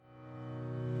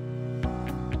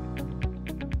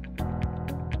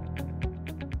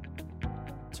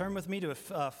Turn with me to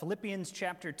Philippians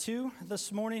chapter 2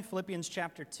 this morning. Philippians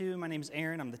chapter 2. My name is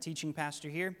Aaron. I'm the teaching pastor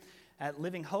here at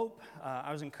Living Hope.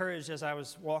 I was encouraged as I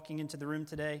was walking into the room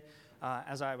today.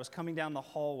 As I was coming down the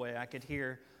hallway, I could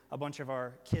hear a bunch of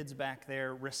our kids back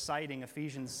there reciting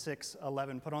Ephesians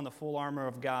 6:11. Put on the full armor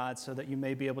of God so that you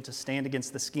may be able to stand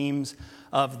against the schemes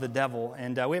of the devil.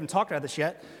 And we haven't talked about this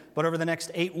yet, but over the next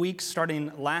 8 weeks,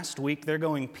 starting last week, they're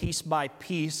going piece by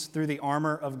piece through the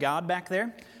armor of God back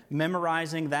there,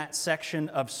 memorizing that section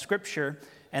of Scripture.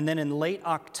 And then in late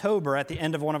October, at the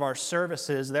end of one of our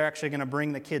services, they're actually going to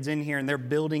bring the kids in here, and they're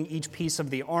building each piece of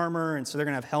the armor. And so they're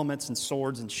going to have helmets and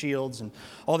swords and shields and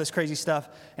all this crazy stuff.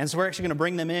 And so we're actually going to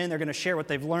bring them in. They're going to share what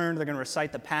they've learned. They're going to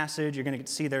recite the passage. You're going to get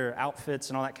to see their outfits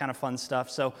and all that kind of fun stuff.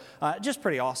 So just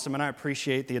pretty awesome. And I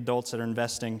appreciate the adults that are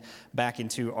investing back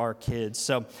into our kids.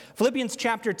 So Philippians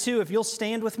chapter 2, if you'll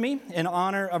stand with me in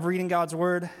honor of reading God's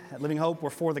Word at Living Hope, we're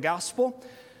for the gospel,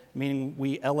 meaning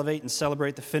we elevate and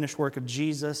celebrate the finished work of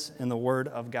Jesus and the Word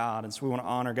of God. And so we want to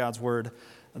honor God's Word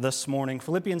this morning.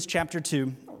 Philippians chapter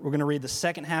 2, we're going to read the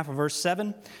second half of verse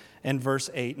 7 and verse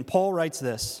 8. And Paul writes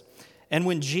this, "And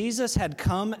when Jesus had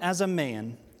come as a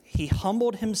man, he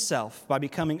humbled himself by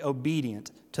becoming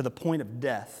obedient to the point of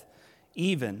death,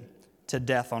 even to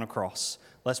death on a cross."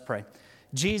 Let's pray.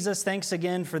 Jesus, thanks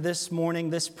again for this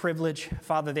morning, this privilege,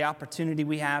 Father, the opportunity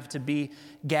we have to be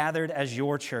gathered as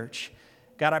your church.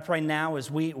 God, I pray now as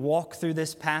we walk through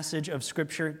this passage of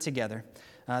Scripture together,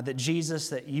 that Jesus,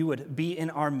 that you would be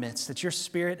in our midst, that your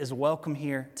Spirit is welcome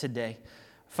here today.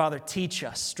 Father, teach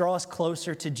us, draw us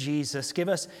closer to Jesus. Give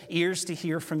us ears to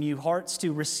hear from you, hearts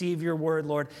to receive your word,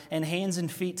 Lord, and hands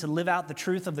and feet to live out the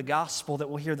truth of the gospel that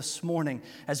we'll hear this morning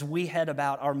as we head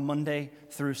about our Monday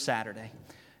through Saturday.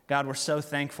 God, we're so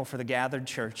thankful for the gathered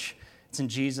church. It's in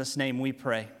Jesus' name we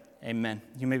pray. Amen.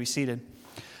 You may be seated.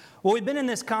 Well, we've been in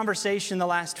this conversation the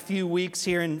last few weeks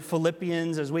here in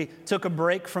Philippians as we took a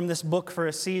break from this book for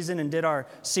a season and did our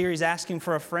series Asking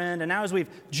for a Friend. And now as we've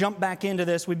jumped back into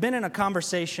this, we've been in a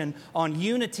conversation on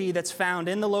unity that's found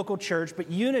in the local church,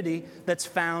 but unity that's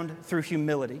found through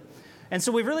humility. And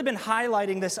so we've really been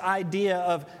highlighting this idea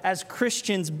of, as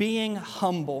Christians, being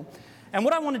humble. And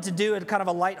what I wanted to do at kind of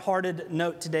a lighthearted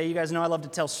note today, you guys know I love to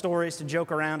tell stories, to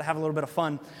joke around, to have a little bit of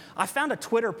fun. I found a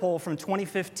Twitter poll from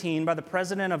 2015 by the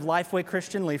president of Lifeway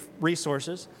Christian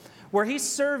Resources, where he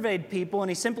surveyed people and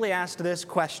he simply asked this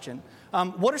question.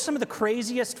 What are some of the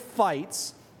craziest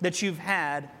fights that you've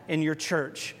had in your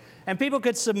church? And people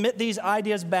could submit these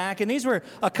ideas back, and these were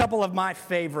a couple of my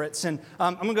favorites. And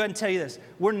I'm going to go ahead and tell you this.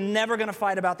 We're never going to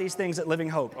fight about these things at Living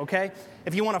Hope, okay?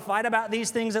 If you want to fight about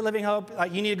these things at Living Hope,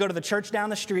 you need to go to the church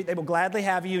down the street. They will gladly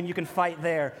have you, and you can fight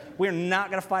there. We're not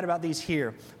going to fight about these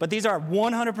here. But these are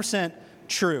 100%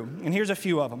 true, and here's a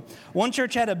few of them. One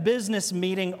church had a business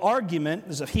meeting argument,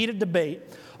 there's a heated debate,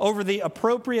 over the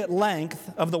appropriate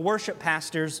length of the worship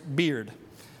pastor's beard.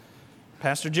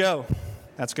 Pastor Joe.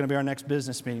 That's going to be our next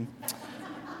business meeting.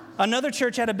 Another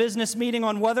church had a business meeting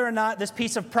on whether or not this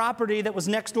piece of property that was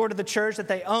next door to the church that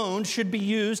they owned should be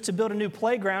used to build a new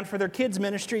playground for their kids'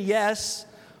 ministry, yes,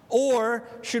 or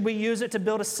should we use it to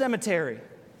build a cemetery?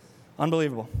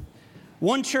 Unbelievable.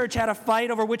 One church had a fight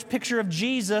over which picture of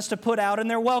Jesus to put out in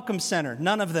their welcome center.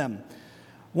 None of them.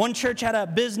 One church had a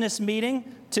business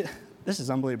meeting to... This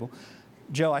is unbelievable.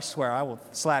 Joe, I swear, I will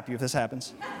slap you if this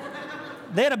happens.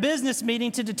 They had a business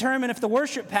meeting to determine if the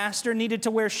worship pastor needed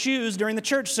to wear shoes during the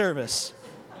church service.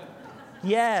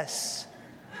 Yes,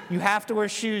 you have to wear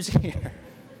shoes here.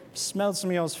 Smelled some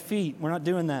of y'all's feet. We're not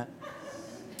doing that.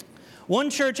 One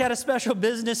church had a special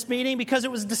business meeting because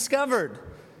it was discovered,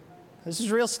 this is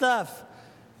real stuff,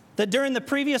 that during the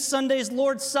previous Sunday's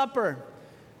Lord's Supper,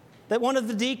 that one of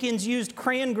the deacons used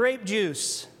crayon grape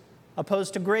juice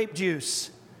opposed to grape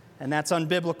juice. And that's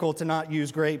unbiblical to not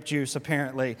use grape juice,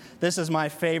 apparently. This is my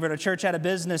favorite. A church had a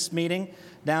business meeting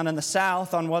down in the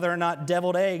South on whether or not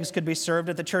deviled eggs could be served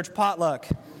at the church potluck.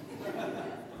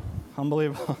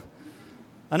 Unbelievable.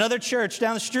 Another church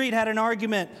down the street had an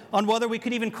argument on whether we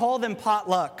could even call them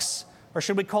potlucks, or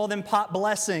should we call them pot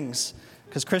blessings,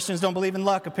 because Christians don't believe in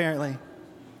luck, apparently.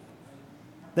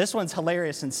 This one's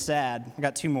hilarious and sad. I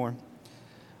got two more.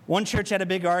 One church had a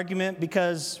big argument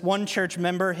because one church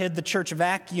member hid the church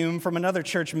vacuum from another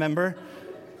church member.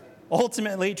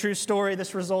 Ultimately, true story,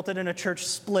 this resulted in a church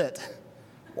split.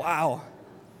 Wow.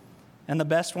 And the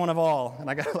best one of all, and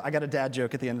I got a dad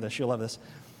joke at the end of this. You'll love this.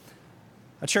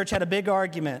 A church had a big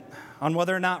argument on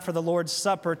whether or not for the Lord's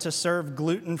Supper to serve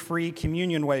gluten-free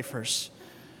communion wafers.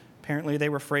 Apparently, they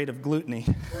were afraid of gluttony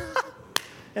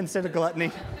instead of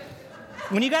gluttony.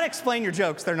 When you got to explain your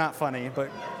jokes, they're not funny, but...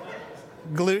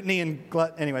 Gluttony and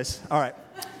anyways, all right.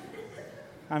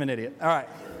 I'm an idiot. All right.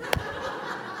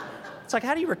 It's like,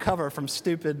 how do you recover from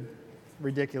stupid,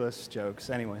 ridiculous jokes?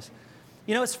 Anyways.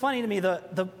 You know, it's funny to me,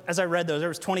 as I read those, there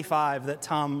was 25 that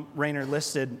Tom Rainer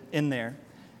listed in there.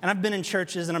 And I've been in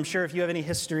churches, and I'm sure if you have any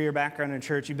history or background in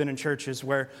church, you've been in churches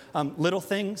where little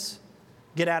things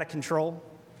get out of control,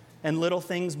 and little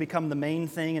things become the main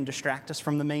thing and distract us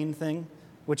from the main thing,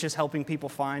 which is helping people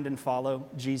find and follow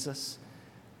Jesus.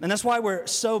 And that's why we're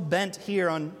so bent here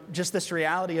on just this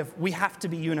reality of we have to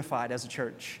be unified as a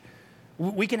church.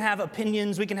 We can have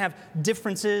opinions, we can have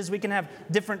differences, we can have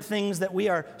different things that we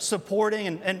are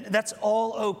supporting, and that's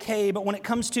all okay. But when it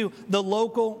comes to the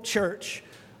local church,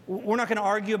 we're not going to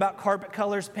argue about carpet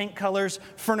colors, paint colors,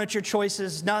 furniture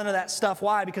choices, none of that stuff.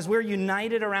 Why? Because we're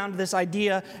united around this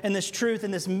idea and this truth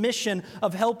and this mission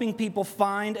of helping people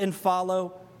find and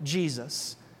follow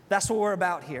Jesus. That's what we're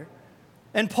about here.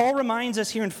 And Paul reminds us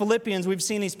here in Philippians, we've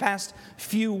seen these past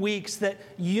few weeks, that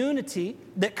unity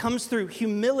that comes through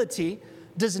humility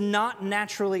does not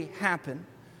naturally happen.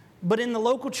 But in the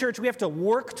local church, we have to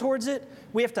work towards it,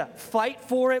 we have to fight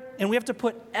for it, and we have to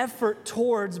put effort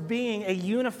towards being a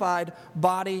unified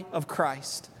body of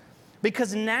Christ.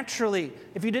 Because naturally,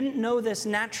 if you didn't know this,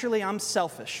 naturally I'm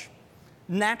selfish.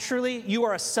 Naturally, you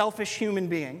are a selfish human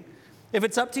being. If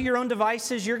it's up to your own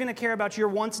devices, you're going to care about your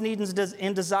wants, needs,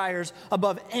 and desires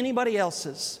above anybody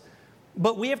else's.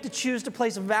 But we have to choose to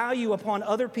place value upon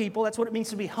other people. That's what it means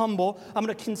to be humble. I'm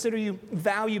going to consider you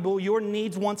valuable. Your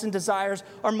needs, wants, and desires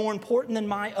are more important than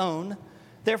my own.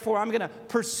 Therefore, I'm going to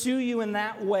pursue you in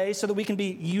that way so that we can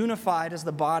be unified as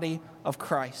the body of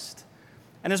Christ.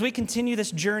 And as we continue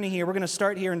this journey here, we're going to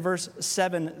start here in verse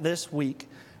 7 this week.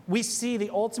 We see the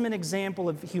ultimate example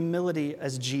of humility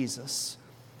as Jesus.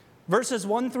 Verses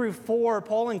 1 through 4,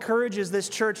 Paul encourages this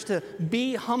church to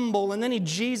be humble, and then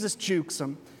Jesus jukes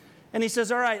them. And he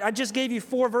says, all right, I just gave you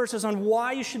 4 verses on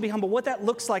why you should be humble, what that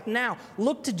looks like. Now,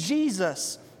 look to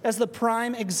Jesus as the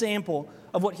prime example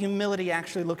of what humility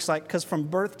actually looks like, because from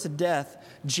birth to death,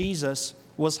 Jesus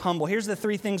was humble. Here's the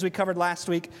 3 things we covered last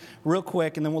week real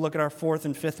quick, and then we'll look at our 4th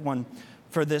and 5th one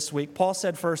for this week. Paul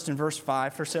said first in verse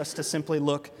 5 for us to simply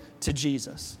look to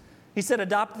Jesus. He said,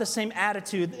 adopt the same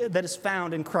attitude that is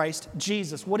found in Christ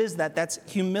Jesus. What is that? That's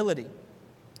humility.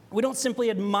 We don't simply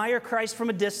admire Christ from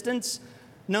a distance.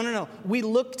 No. We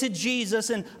look to Jesus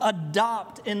and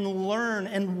adopt and learn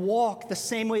and walk the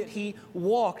same way that he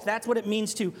walked. That's what it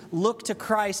means to look to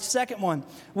Christ. Second one,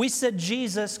 we said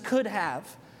Jesus could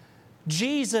have.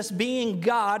 Jesus being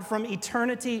God from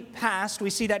eternity past. We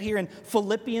see that here in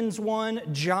Philippians 1,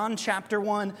 John chapter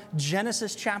 1,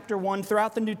 Genesis chapter 1,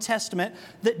 throughout the New Testament,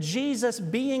 that Jesus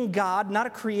being God, not a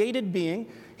created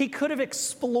being, he could have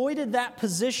exploited that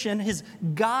position, his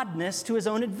godness, to his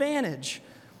own advantage.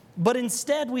 But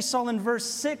instead, we saw in verse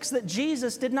 6 that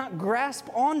Jesus did not grasp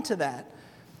onto that.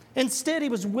 Instead, he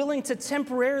was willing to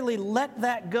temporarily let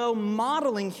that go,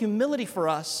 modeling humility for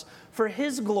us, for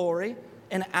his glory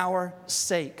and our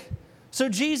sake. So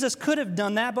Jesus could have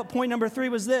done that, but point number 3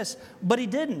 was this, but he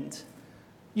didn't.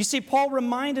 You see, Paul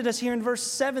reminded us here in verse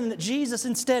 7 that Jesus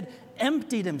instead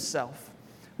emptied himself.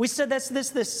 We said that's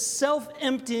this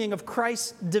self-emptying of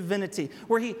Christ's divinity,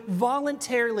 where he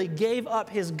voluntarily gave up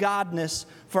his godness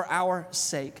for our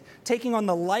sake, taking on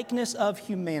the likeness of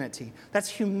humanity. That's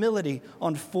humility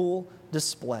on full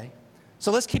display.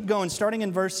 So let's keep going, starting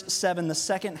in verse 7, the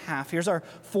second half. Here's our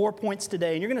 4 points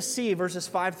today, and you're going to see verses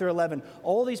 5 through 11.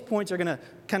 All these points are going to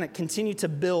kind of continue to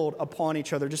build upon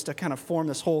each other just to kind of form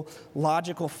this whole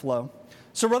logical flow.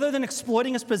 So rather than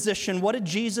exploiting his position, what did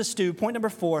Jesus do? Point number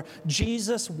 4,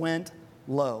 Jesus went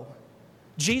low.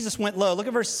 Jesus went low. Look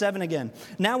at verse 7 again.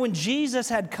 Now when Jesus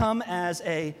had come as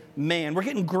a man, we're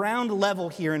getting ground level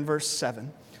here in verse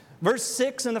 7. Verse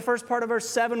 6 and the first part of verse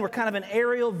 7 were kind of an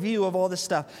aerial view of all this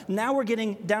stuff. Now we're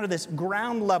getting down to this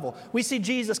ground level. We see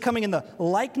Jesus coming in the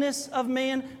likeness of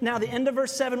man. Now the end of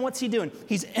verse 7, what's he doing?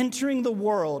 He's entering the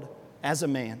world as a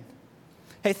man.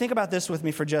 Hey, think about this with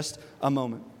me for just a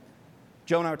moment.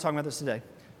 Joe and I were talking about this today.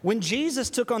 When Jesus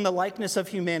took on the likeness of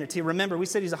humanity, remember, we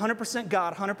said he's 100%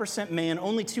 God, 100% man,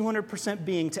 only 200%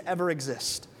 being to ever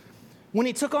exist. When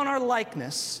he took on our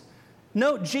likeness,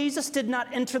 no, Jesus did not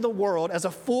enter the world as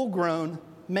a full-grown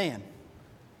man.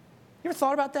 You ever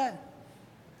thought about that?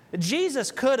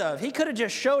 Jesus could have. He could have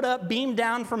just showed up, beamed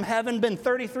down from heaven, been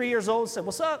 33 years old, said,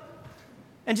 "What's up?"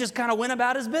 and just kind of went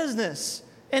about his business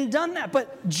and done that.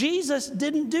 But Jesus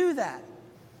didn't do that.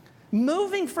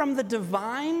 Moving from the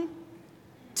divine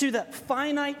to the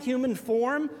finite human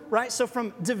form, right? So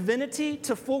from divinity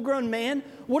to full-grown man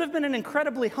would have been an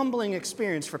incredibly humbling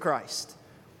experience for Christ.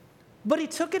 But he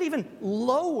took it even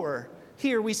lower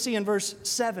here we see in verse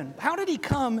 7. How did he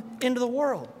come into the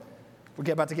world?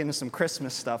 We're about to get into some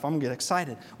Christmas stuff. I'm going to get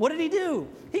excited. What did he do?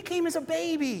 He came as a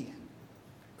baby.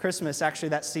 Christmas, actually,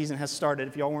 that season has started.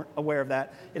 If y'all weren't aware of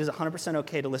that, it is 100%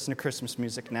 okay to listen to Christmas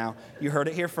music now. You heard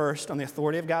it here first. On the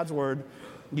authority of God's word,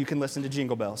 you can listen to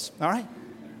Jingle Bells. All right?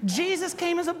 Jesus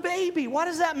came as a baby. Why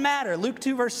does that matter? Luke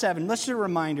 2, verse 7. Let's do a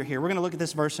reminder here. We're going to look at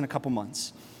this verse in a couple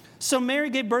months. So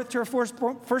Mary gave birth to her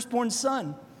firstborn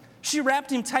son. She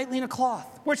wrapped him tightly in a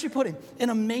cloth. Where'd she put him? In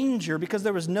a manger, because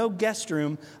there was no guest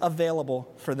room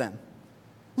available for them.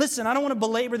 Listen, I don't want to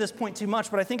belabor this point too much,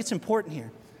 but I think it's important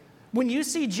here. When you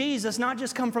see Jesus not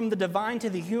just come from the divine to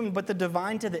the human, but the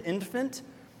divine to the infant,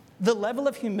 the level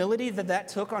of humility that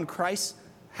took on Christ's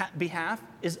behalf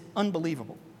is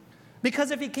unbelievable.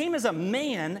 Because if he came as a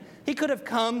man, he could have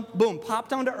come, boom,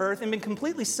 popped onto earth and been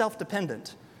completely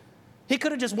self-dependent. He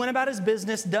could have just went about his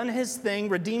business, done his thing,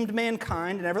 redeemed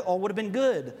mankind, and all would have been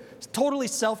good. It's totally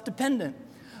self-dependent.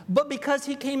 But because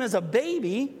he came as a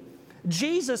baby,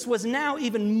 Jesus was now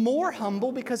even more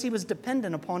humble because he was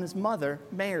dependent upon his mother,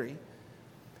 Mary.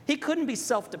 He couldn't be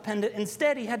self-dependent.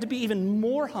 Instead, he had to be even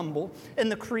more humble,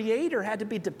 and the Creator had to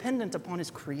be dependent upon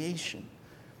his creation.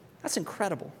 That's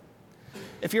incredible.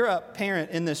 If you're a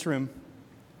parent in this room,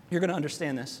 you're going to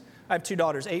understand this. I have 2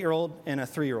 daughters, 8-year-old and a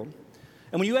 3-year-old.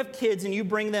 And when you have kids and you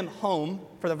bring them home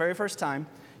for the very first time,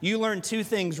 you learn 2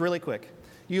 things really quick.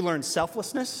 You learn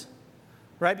selflessness,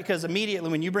 right? Because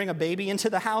immediately when you bring a baby into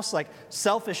the house, like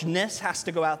selfishness has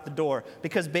to go out the door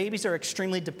because babies are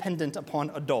extremely dependent upon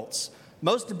adults.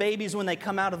 Most babies, when they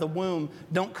come out of the womb,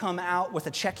 don't come out with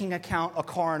a checking account, a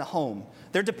car, and a home.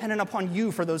 They're dependent upon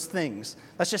you for those things.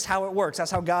 That's just how it works. That's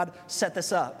how God set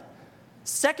this up.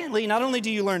 Secondly, not only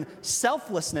do you learn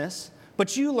selflessness,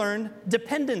 but you learn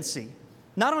dependency.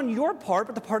 Not on your part,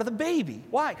 but the part of the baby.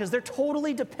 Why? Because they're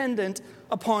totally dependent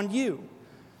upon you.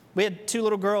 We had 2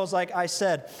 little girls, like I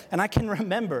said, and I can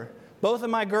remember both of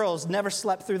my girls never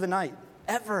slept through the night,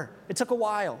 ever. It took a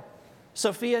while.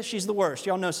 Sophia, she's the worst.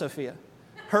 Y'all know Sophia.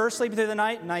 Her sleeping through the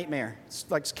night, nightmare. It's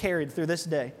like it's carried through this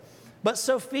day. But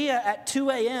Sophia, at 2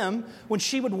 a.m., when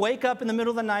she would wake up in the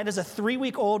middle of the night as a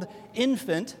 3-week-old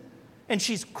infant, and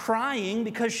she's crying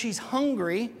because she's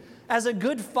hungry, as a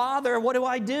good father,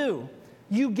 what do?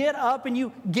 You get up and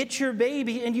you get your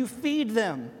baby and you feed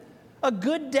them. A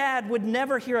good dad would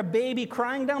never hear a baby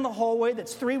crying down the hallway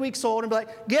that's 3 weeks old and be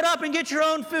like, get up and get your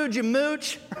own food, you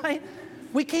mooch, right?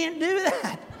 We can't do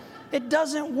that. It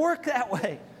doesn't work that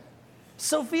way.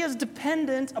 Sophia's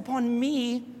dependent upon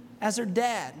me as her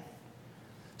dad.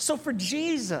 So for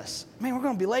Jesus, man, we're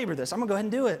going to belabor this. I'm going to go ahead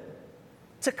and do it.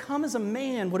 To come as a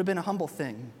man would have been a humble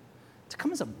thing. To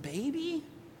come as a baby,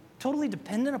 totally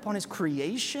dependent upon his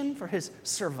creation for his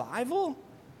survival,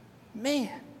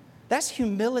 man, that's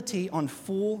humility on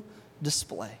full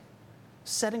display.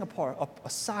 Setting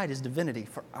aside his divinity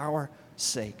for our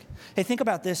sake. Hey, think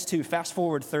about this too. Fast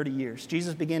forward 30 years.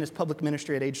 Jesus began his public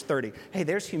ministry at age 30. Hey,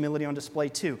 there's humility on display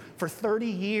too. For 30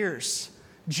 years,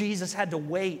 Jesus had to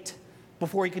wait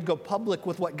before he could go public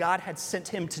with what God had sent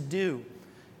him to do.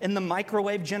 In the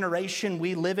microwave generation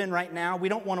we live in right now, we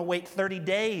don't want to wait 30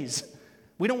 days.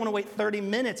 We don't want to wait 30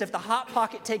 minutes. If the Hot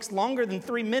Pocket takes longer than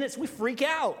 3 minutes, we freak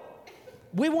out.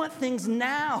 We want things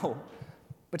now.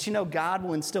 But you know, God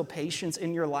will instill patience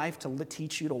in your life to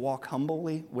teach you to walk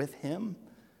humbly with him.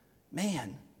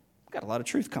 Man, we've got a lot of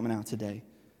truth coming out today.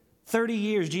 30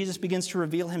 years, Jesus begins to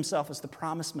reveal himself as the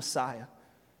promised Messiah.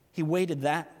 He waited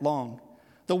that long.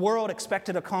 The world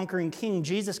expected a conquering king.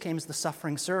 Jesus came as the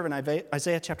suffering servant,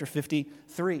 Isaiah chapter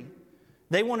 53.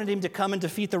 They wanted him to come and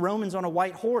defeat the Romans on a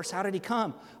white horse. How did he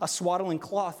come? A swaddling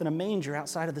cloth and a manger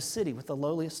outside of the city with the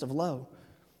lowliest of low.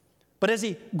 But as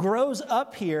he grows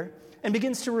up here and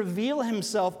begins to reveal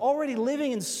himself, already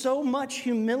living in so much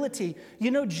humility,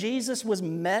 you know, Jesus was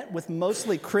met with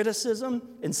mostly criticism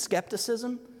and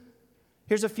skepticism.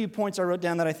 Here's a few points I wrote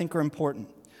down that I think are important.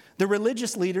 The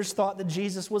religious leaders thought that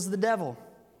Jesus was the devil.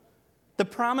 The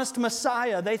promised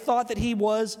Messiah, they thought that he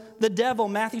was the devil.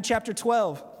 Matthew chapter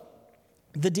 12,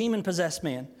 the demon-possessed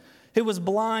man who was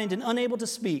blind and unable to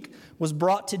speak was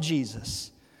brought to Jesus.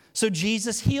 So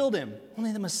Jesus healed him.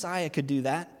 Only the Messiah could do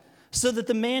that. So that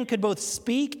the man could both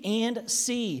speak and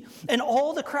see. And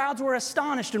all the crowds were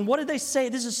astonished. And what did they say?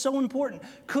 This is so important.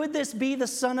 Could this be the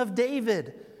Son of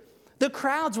David? The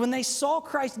crowds, when they saw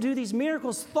Christ do these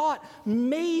miracles, thought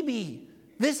maybe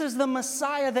this is the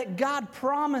Messiah that God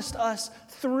promised us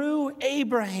through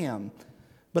Abraham.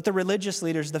 But the religious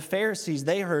leaders, the Pharisees,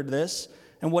 they heard this.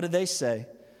 And what did they say?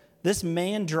 This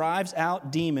man drives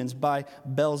out demons by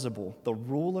Beelzebul, the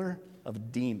ruler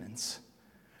of demons.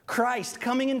 Christ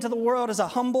coming into the world as a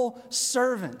humble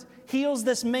servant. heals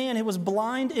this man who was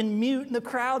blind and mute, and the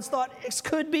crowds thought it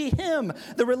could be him.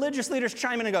 The religious leaders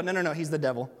chime in and go, no, he's the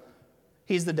devil.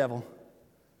 He's the devil.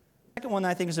 Second one that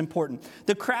I think is important.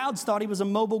 The crowds thought he was a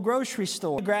mobile grocery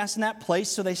store. Grass in that place,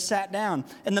 so they sat down.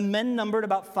 And the men numbered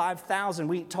about 5,000.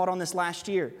 We taught on this last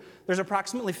year. There's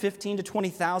approximately 15 to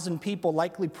 20,000 people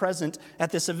likely present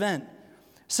at this event.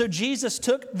 So Jesus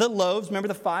took the loaves, remember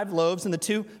the 5 loaves and the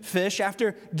 2 fish.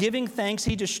 After giving thanks,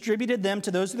 he distributed them to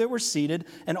those that were seated,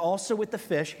 and also with the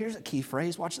fish. Here's a key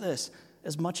phrase, watch this,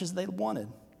 as much as they wanted.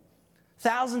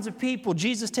 Thousands of people.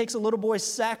 Jesus takes a little boy's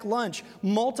sack lunch,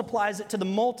 multiplies it to the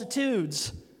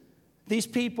multitudes. These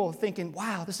people thinking,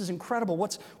 wow, this is incredible.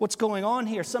 What's going on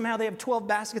here? Somehow they have 12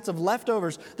 baskets of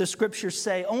leftovers, the scriptures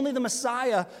say. Only the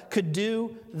Messiah could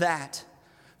do that.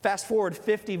 Fast forward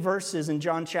 50 verses in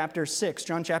John chapter 6.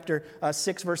 John chapter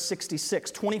 6, verse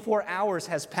 66. 24 hours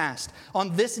has passed.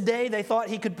 On this day, they thought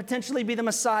he could potentially be the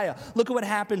Messiah. Look at what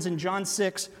happens in John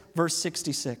 6, verse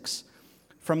 66.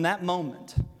 From that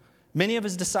moment, many of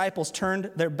his disciples turned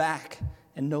their back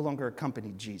and no longer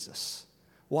accompanied Jesus.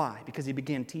 Why? Because he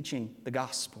began teaching the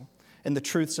gospel and the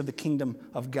truths of the kingdom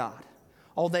of God.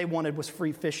 All they wanted was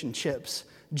free fish and chips.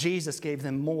 Jesus gave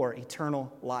them more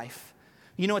eternal life.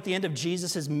 You know, at the end of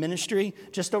Jesus' ministry,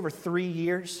 just over 3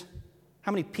 years,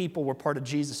 how many people were part of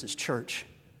Jesus' church?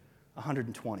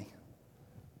 120.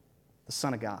 The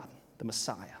Son of God, the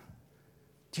Messiah.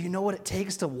 Do you know what it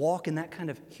takes to walk in that kind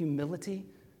of humility?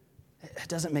 It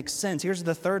doesn't make sense. Here's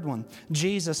the third one.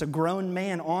 Jesus, a grown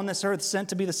man on this earth, sent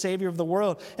to be the Savior of the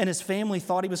world, and his family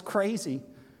thought he was crazy.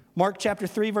 Mark chapter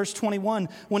 3, verse 21,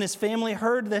 when his family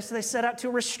heard this, they set out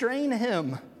to restrain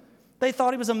him. They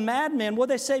thought he was a madman. What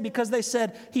did they say? Because they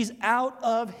said, he's out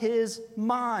of his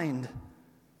mind.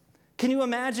 Can you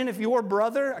imagine if your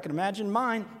brother, I can imagine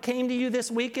mine, came to you this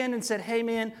weekend and said, hey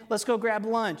man, let's go grab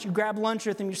lunch. You grab lunch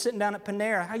with him, you're sitting down at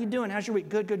Panera. How you doing? How's your week?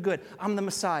 Good. I'm the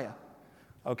Messiah.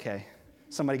 Okay,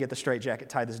 somebody get the straitjacket,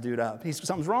 tie this dude up.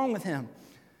 Something's wrong with him.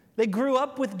 They grew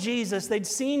up with Jesus. They'd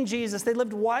seen Jesus. They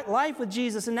lived life with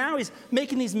Jesus. And now he's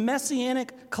making these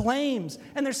messianic claims.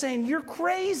 And they're saying, you're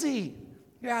crazy.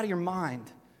 You're out of your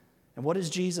mind. And what does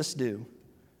Jesus do?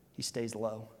 He stays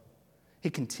low. He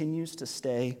continues to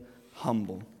stay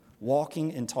humble,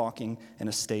 walking and talking in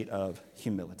a state of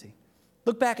humility.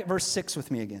 Look back at verse 6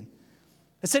 with me again.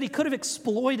 It said he could have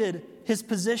exploited his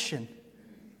position.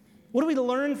 What do we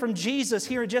learn from Jesus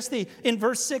here in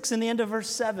verse 6 and the end of verse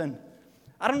 7?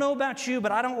 I don't know about you,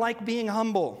 but I don't like being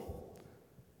humble.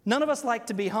 None of us like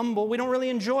to be humble. We don't really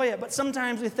enjoy it. But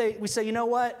sometimes we say, you know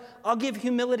what? I'll give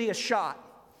humility a shot.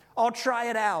 I'll try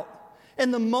it out.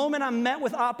 And the moment I'm met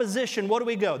with opposition, what do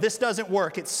we go? This doesn't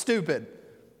work. It's stupid.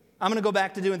 I'm going to go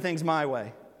back to doing things my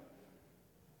way.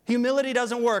 Humility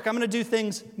doesn't work. I'm going to do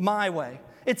things my way.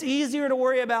 It's easier to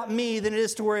worry about me than it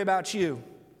is to worry about you.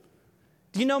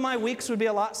 Do you know my weeks would be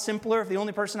a lot simpler if the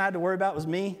only person I had to worry about was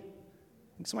me?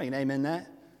 Somebody can amen that,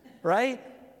 right?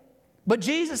 But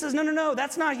Jesus says, no,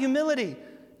 that's not humility.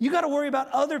 You got to worry about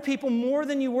other people more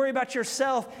than you worry about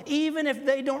yourself, even if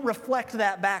they don't reflect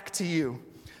that back to you.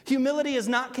 Humility is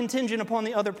not contingent upon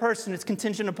the other person. It's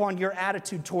contingent upon your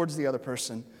attitude towards the other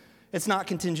person. It's not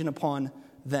contingent upon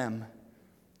them.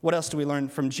 What else do we learn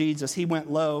from Jesus? He went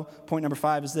low. Point number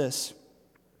 5 is this.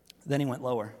 Then he went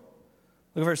lower.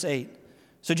 Look at verse 8.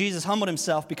 So Jesus humbled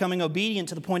himself, becoming obedient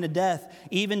to the point of death,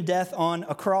 even death on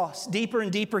a cross. Deeper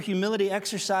and deeper humility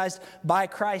exercised by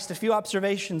Christ. A few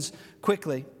observations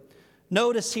quickly.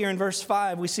 Notice here in verse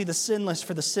 5, we see the sinless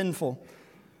for the sinful.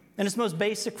 In its most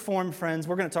basic form, friends,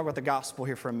 we're going to talk about the gospel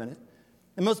here for a minute.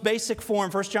 In most basic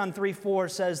form, 1 John 3:4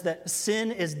 says that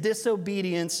sin is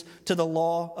disobedience to the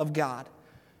law of God.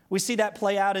 We see that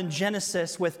play out in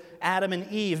Genesis with Adam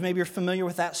and Eve. Maybe you're familiar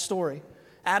with that story.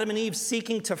 Adam and Eve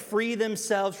seeking to free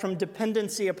themselves from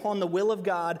dependency upon the will of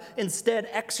God, instead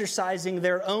exercising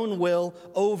their own will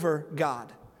over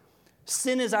God.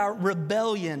 Sin is our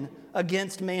rebellion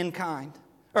against mankind,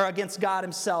 or against God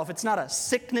himself. It's not a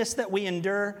sickness that we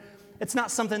endure. It's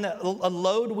not something that a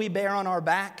load we bear on our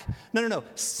back. No.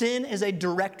 Sin is a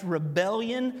direct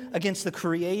rebellion against the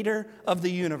creator of the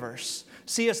universe.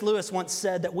 C.S. Lewis once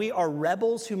said that we are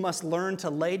rebels who must learn to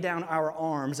lay down our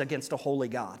arms against a holy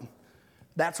God.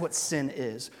 That's what sin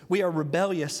is. We are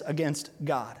rebellious against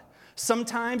God.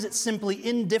 Sometimes it's simply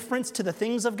indifference to the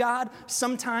things of God.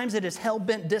 Sometimes it is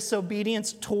hell-bent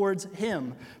disobedience towards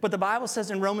him. But the Bible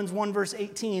says in Romans 1 verse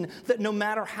 18 that no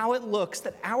matter how it looks,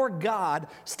 that our God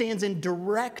stands in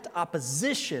direct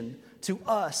opposition to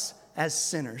us as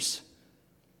sinners.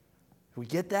 Do we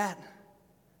get that?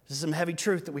 This is some heavy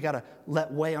truth that we got to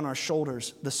let weigh on our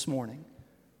shoulders this morning.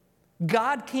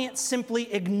 God can't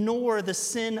simply ignore the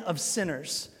sin of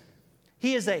sinners.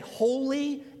 He is a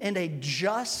holy and a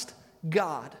just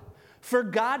God. For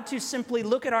God to simply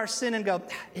look at our sin and go,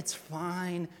 it's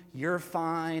fine, you're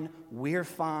fine, we're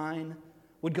fine,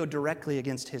 would go directly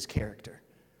against his character.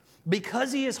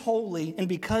 Because he is holy and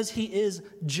because he is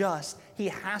just, he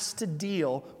has to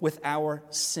deal with our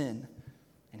sin.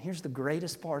 And here's the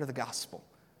greatest part of the gospel,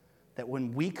 that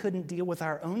when we couldn't deal with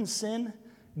our own sin,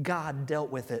 God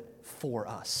dealt with it for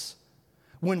us.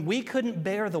 When we couldn't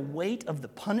bear the weight of the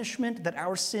punishment that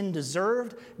our sin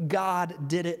deserved, God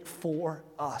did it for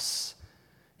us.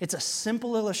 It's a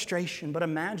simple illustration, but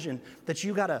imagine that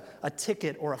you got a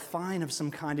ticket or a fine of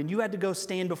some kind and you had to go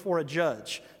stand before a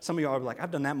judge. Some of y'all are like, I've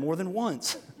done that more than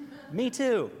once. Me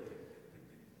too.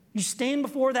 You stand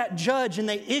before that judge and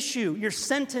they issue your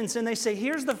sentence and they say,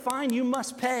 here's the fine you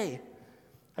must pay.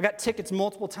 I got tickets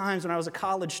multiple times when I was a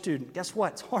college student. Guess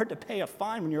what? It's hard to pay a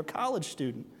fine when you're a college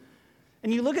student.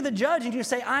 And you look at the judge and you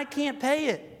say, I can't pay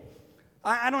it.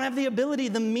 I don't have the ability,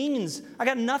 the means. I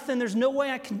got nothing. There's no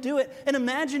way I can do it. And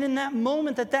imagine in that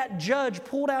moment that judge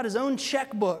pulled out his own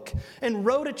checkbook and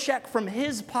wrote a check from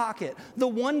his pocket, the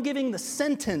one giving the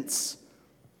sentence,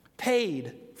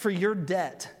 paid for your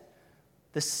debt,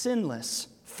 the sinless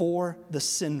for the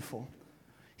sinful.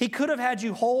 He could have had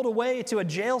you hauled away to a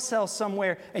jail cell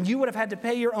somewhere and you would have had to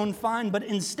pay your own fine, but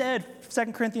instead,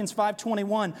 2 Corinthians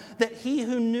 5:21, that he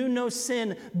who knew no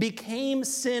sin became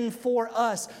sin for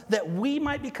us, that we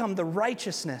might become the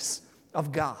righteousness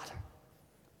of God.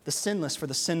 The sinless for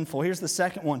the sinful. Here's the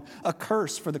second one, a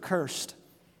curse for the cursed.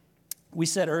 We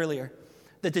said earlier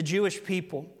that the Jewish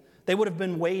people, they would have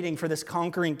been waiting for this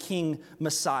conquering king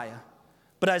Messiah.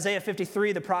 But Isaiah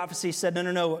 53, the prophecy said,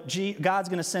 no, God's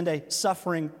going to send a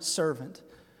suffering servant.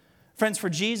 Friends,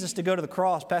 for Jesus to go to the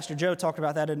cross, Pastor Joe talked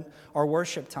about that in our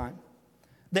worship time.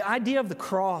 The idea of the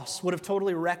cross would have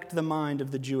totally wrecked the mind of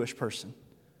the Jewish person.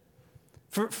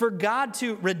 For God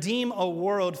to redeem a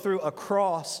world through a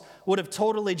cross would have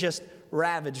totally just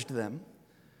ravaged them.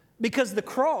 Because the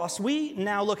cross, we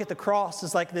now look at the cross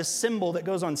as like this symbol that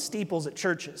goes on steeples at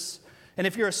churches. And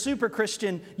if you're a super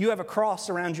Christian, you have a cross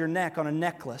around your neck on a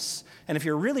necklace. And if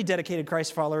you're a really dedicated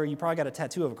Christ follower, you probably got a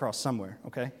tattoo of a cross somewhere,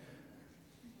 okay?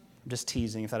 I'm just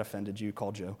teasing. If that offended you,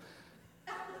 call Joe.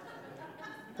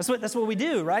 That's what we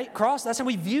do, right? Cross, that's how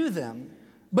we view them.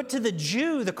 But to the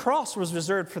Jew, the cross was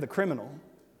reserved for the criminal.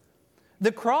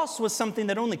 The cross was something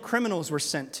that only criminals were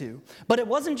sent to. But it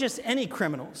wasn't just any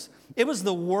criminals. It was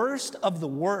the worst of the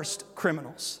worst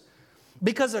criminals.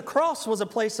 Because a cross was a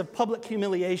place of public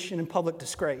humiliation and public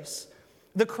disgrace.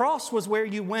 The cross was where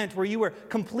you went, where you were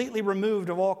completely removed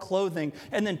of all clothing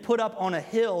and then put up on a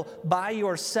hill by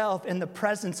yourself in the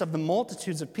presence of the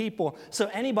multitudes of people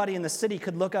so anybody in the city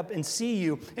could look up and see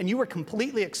you, and you were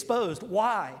completely exposed.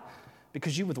 Why?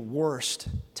 Because you were the worst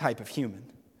type of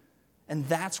human. And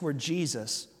that's where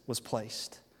Jesus was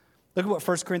placed. Look at what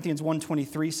 1 Corinthians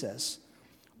 1:23 says.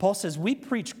 Paul says, we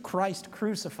preach Christ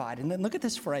crucified. And then look at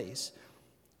this phrase.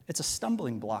 It's a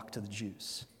stumbling block to the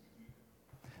Jews.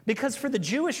 Because for the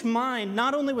Jewish mind,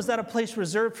 not only was that a place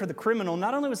reserved for the criminal,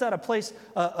 not only was that a place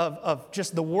of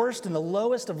just the worst and the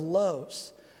lowest of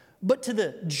lows, but to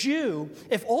the Jew,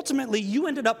 if ultimately you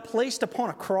ended up placed upon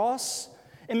a cross,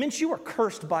 it meant you were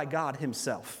cursed by God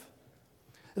himself.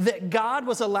 That God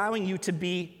was allowing you to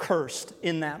be cursed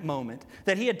in that moment.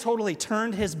 That he had totally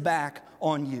turned his back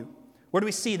on you. Where do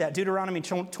we see that? Deuteronomy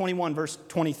 21, verse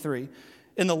 23.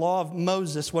 In the law of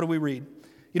Moses, what do we read?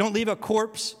 You don't leave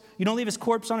his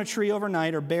corpse on a tree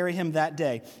overnight or bury him that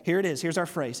day. Here it is. Here's our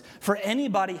phrase. For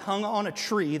anybody hung on a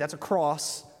tree, that's a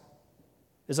cross,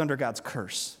 is under God's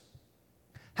curse.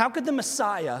 How could the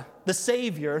Messiah, the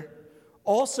Savior,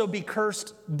 also be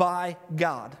cursed by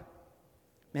God?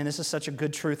 Man, this is such a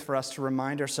good truth for us to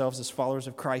remind ourselves as followers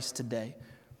of Christ today,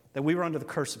 that we were under the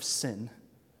curse of sin.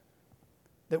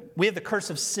 That we have the curse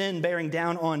of sin bearing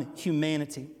down on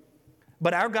humanity.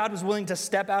 But our God was willing to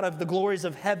step out of the glories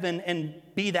of heaven and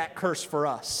be that curse for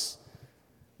us.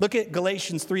 Look at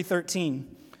Galatians 3:13.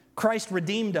 Christ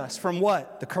redeemed us from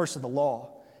what? The curse of the law.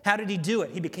 How did he do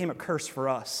it? He became a curse for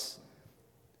us.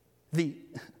 The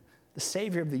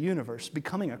Savior of the universe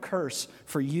becoming a curse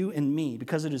for you and me,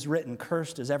 because it is written,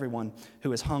 cursed is everyone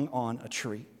who is hung on a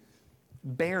tree.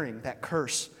 Bearing that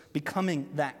curse, becoming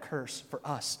that curse for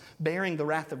us. Bearing the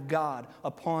wrath of God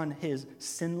upon his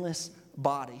sinless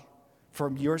body. For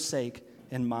your sake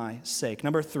and my sake.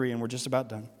 Number 3, and we're just about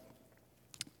done.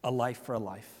 A life for a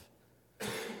life.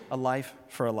 A life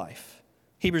for a life.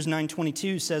 Hebrews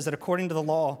 9:22 says that according to the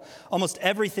law, almost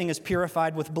everything is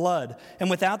purified with blood. And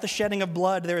without the shedding of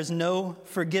blood, there is no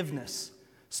forgiveness.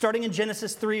 Starting in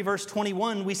Genesis 3, verse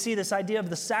 21, we see this idea of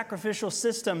the sacrificial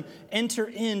system enter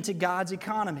into God's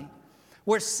economy.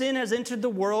 Where sin has entered the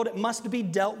world, it must be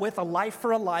dealt with, a life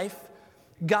for a life.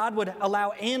 God would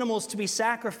allow animals to be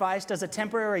sacrificed as a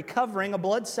temporary covering, a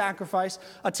blood sacrifice,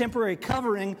 a temporary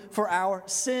covering for our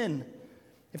sin.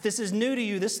 If this is new to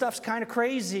you, this stuff's kind of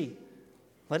crazy.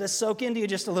 Let us soak into you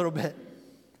just a little bit.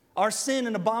 Our sin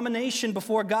and abomination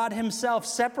before God himself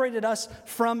separated us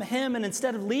from him, and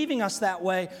instead of leaving us that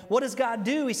way, what does God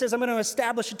do? He says, I'm going to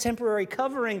establish a temporary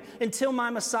covering until my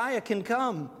Messiah can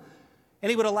come. And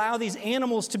he would allow these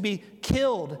animals to be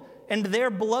killed, and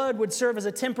their blood would serve as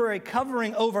a temporary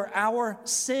covering over our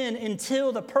sin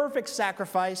until the perfect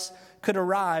sacrifice could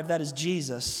arrive, that is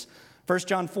Jesus. 1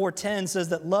 John 4:10 says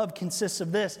that love consists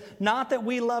of this, not that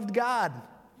we loved God.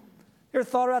 You ever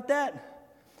thought about that?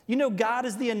 You know God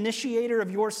is the initiator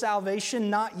of your salvation,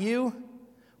 not you.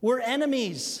 We're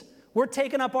enemies. We're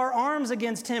taking up our arms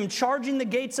against him, charging the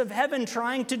gates of heaven,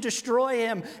 trying to destroy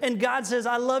him. And God says,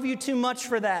 I love you too much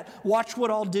for that. Watch what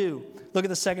I'll do. Look at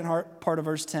the second part of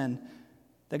verse 10.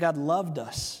 That God loved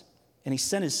us, and he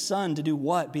sent his son to do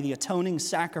what? Be the atoning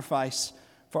sacrifice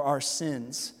for our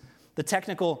sins. The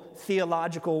technical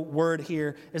theological word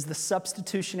here is the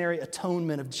substitutionary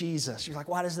atonement of Jesus. You're like,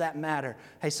 why does that matter?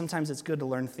 Hey, sometimes it's good to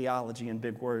learn theology in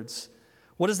big words.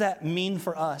 What does that mean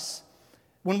for us?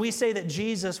 When we say that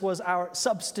Jesus was our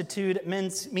substitute, it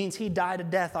means he died a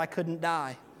death I couldn't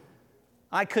die.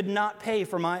 I could not pay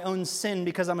for my own sin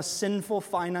because I'm a sinful,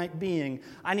 finite being.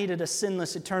 I needed a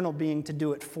sinless, eternal being to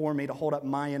do it for me, to hold up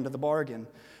my end of the bargain.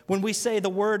 When we say the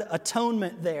word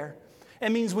atonement there,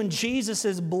 it means when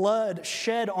Jesus' blood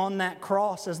shed on that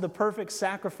cross as the perfect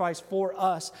sacrifice for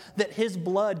us, that his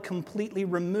blood completely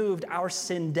removed our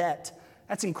sin debt.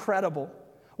 That's incredible.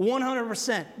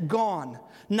 100% gone.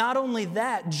 Not only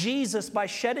that, Jesus, by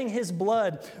shedding his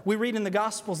blood, we read in the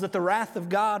Gospels that the wrath of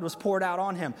God was poured out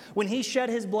on him. When he shed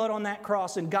his blood on that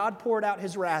cross and God poured out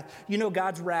his wrath, you know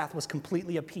God's wrath was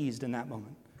completely appeased in that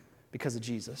moment because of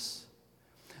Jesus.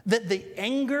 That the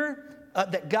anger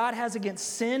that God has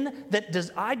against sin that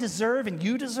I deserve and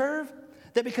you deserve,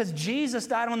 that because Jesus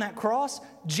died on that cross,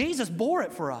 Jesus bore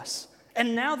it for us.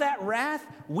 And now that wrath,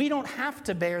 we don't have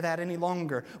to bear that any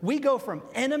longer. We go from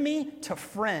enemy to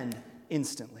friend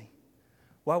instantly.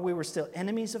 While we were still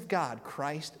enemies of God,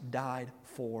 Christ died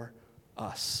for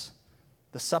us.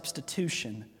 The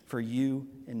substitution for you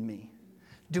and me.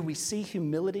 Do we see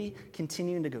humility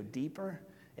continuing to go deeper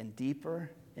and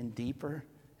deeper and deeper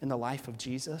in the life of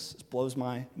Jesus? It blows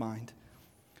my mind.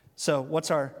 So what's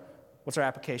our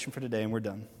application for today? And we're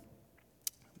done.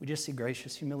 We just see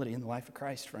gracious humility in the life of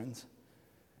Christ, friends.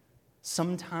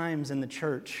 Sometimes in the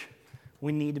church,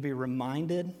 we need to be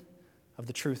reminded of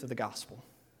the truth of the gospel.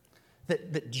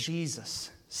 That Jesus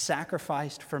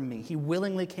sacrificed for me. He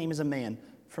willingly came as a man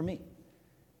for me.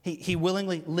 He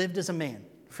willingly lived as a man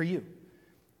for you.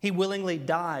 He willingly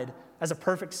died as a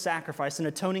perfect sacrifice, an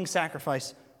atoning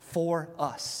sacrifice for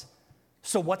us.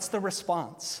 So what's the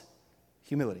response?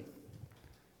 Humility.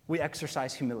 We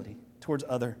exercise humility towards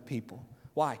other people.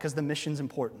 Why? Because the mission's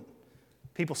important.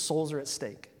 People's souls are at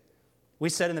stake. We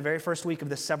said in the very first week of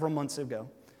this several months ago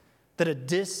that a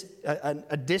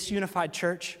disunified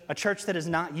church, a church that is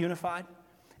not unified,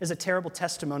 is a terrible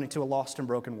testimony to a lost and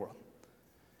broken world.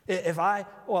 If I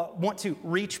want to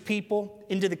reach people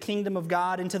into the kingdom of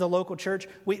God, into the local church,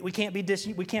 we can't be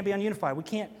ununified.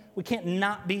 We can't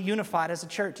not be unified as a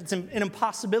church. It's an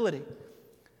impossibility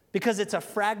because it's a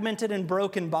fragmented and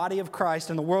broken body of Christ,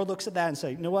 and the world looks at that and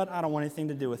say, you know what? I don't want anything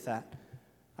to do with that.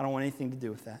 I don't want anything to do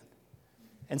with that.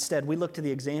 Instead, we look to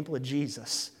the example of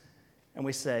Jesus and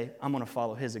we say, I'm going to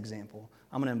follow his example.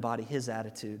 I'm going to embody his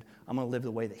attitude. I'm going to live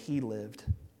the way that he lived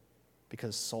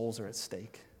because souls are at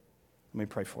stake. Let me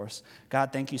pray for us.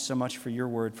 God, thank you so much for your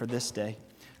word for this day,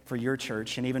 for your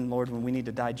church, and even, Lord, when we need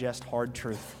to digest hard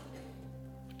truth,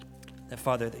 that,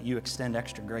 Father, that you extend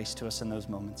extra grace to us in those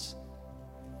moments.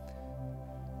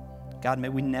 God, may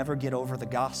we never get over the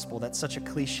gospel. That's such a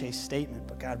cliche statement,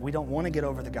 but God, we don't want to get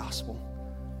over the gospel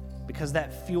because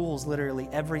that fuels literally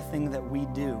everything that we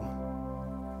do.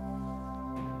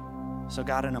 So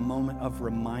God, in a moment of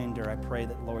reminder, I pray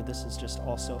that, Lord, this is just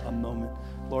also a moment,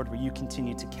 Lord, where you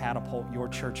continue to catapult your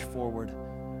church forward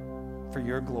for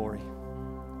your glory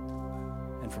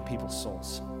and for people's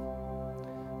souls.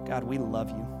 God, we love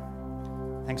you.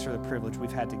 Thanks for the privilege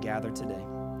we've had to gather today.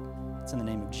 It's in the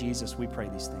name of Jesus we pray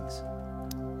these things.